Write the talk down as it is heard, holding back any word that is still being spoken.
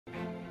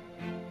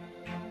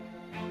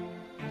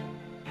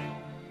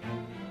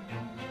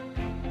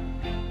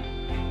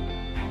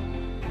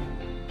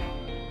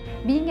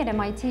Being at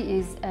MIT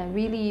is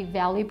really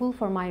valuable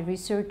for my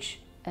research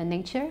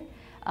nature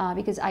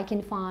because I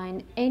can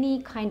find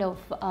any kind of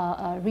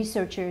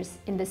researchers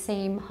in the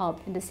same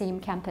hub, in the same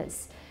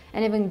campus.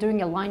 And even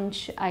during a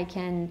lunch, I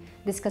can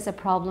discuss a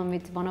problem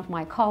with one of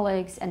my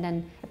colleagues, and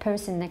then a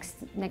person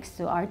next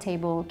to our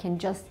table can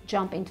just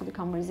jump into the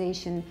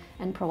conversation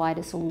and provide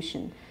a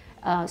solution.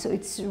 So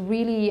it's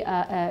really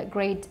a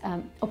great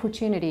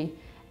opportunity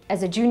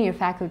as a junior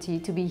faculty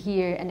to be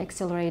here and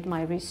accelerate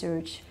my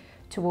research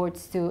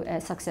towards a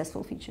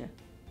successful future.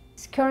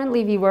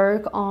 Currently we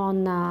work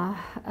on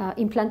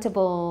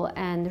implantable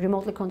and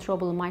remotely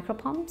controllable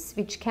micropumps,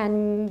 which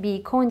can be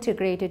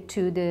co-integrated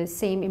to the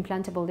same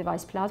implantable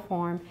device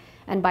platform,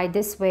 and by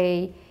this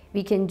way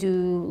we can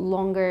do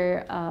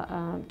longer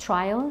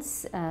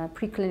trials,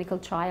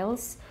 preclinical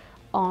trials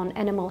on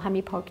animal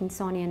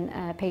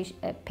hemi-Parkinsonian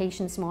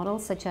patients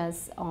models, such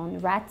as on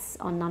rats,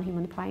 on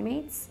non-human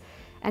primates,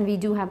 and we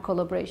do have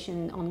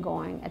collaboration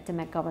ongoing at the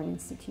McGovern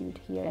Institute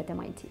here at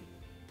MIT.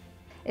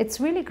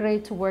 It's really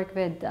great to work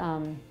with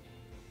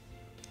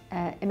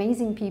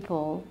amazing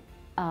people,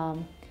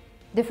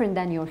 different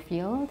than your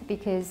field,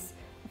 because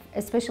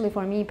especially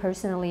for me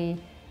personally,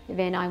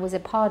 when I was a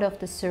part of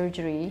the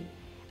surgery,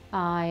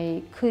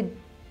 I could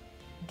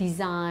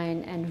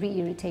design and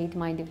re-irritate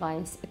my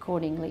device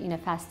accordingly in a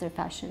faster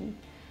fashion.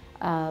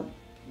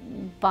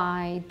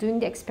 By doing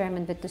the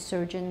experiment with the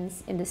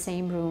surgeons in the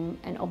same room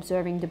and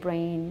observing the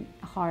brain,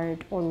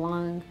 heart or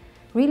lung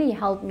really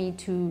helped me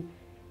to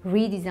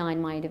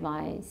redesign my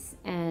device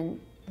and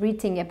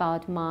rethink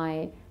about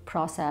my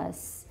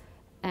process,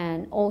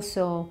 and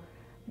also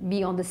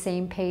be on the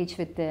same page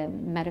with the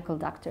medical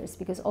doctors,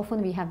 because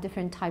often we have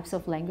different types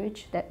of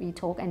language that we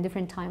talk and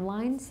different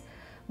timelines,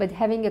 but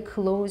having a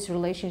close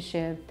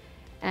relationship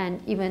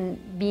and even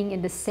being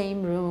in the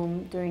same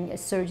room during a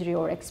surgery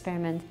or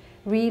experiment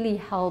really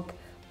help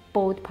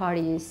both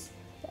parties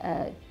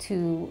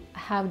to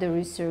have the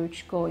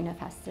research go in a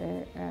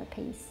faster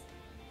pace.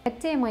 At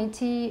the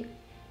MIT,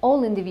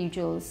 all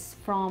individuals,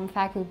 from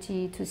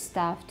faculty to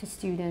staff to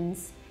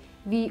students,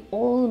 we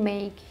all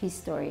make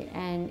history,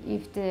 and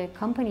if the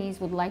companies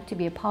would like to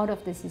be a part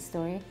of this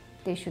history,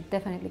 they should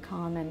definitely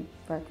come and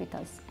work with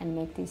us and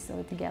make this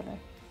history together.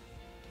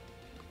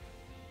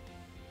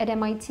 At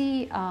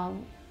MIT,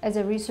 as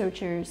a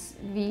researchers,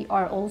 we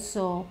are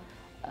also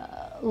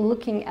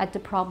looking at the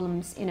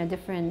problems in a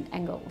different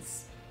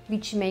angles,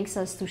 which makes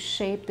us to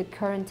shape the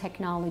current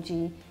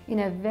technology in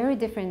a very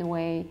different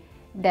way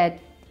that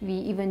we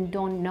even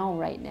don't know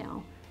right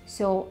now.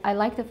 So I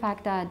like the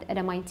fact that at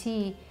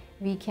MIT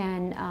we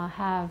can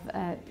have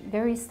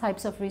various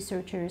types of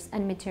researchers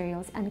and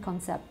materials and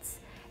concepts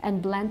and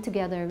blend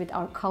together with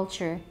our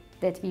culture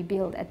that we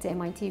build at the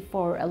MIT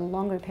for a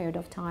longer period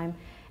of time,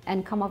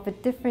 and come up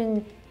with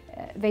different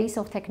ways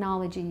of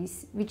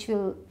technologies which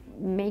will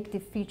make the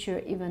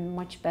future even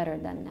much better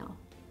than now.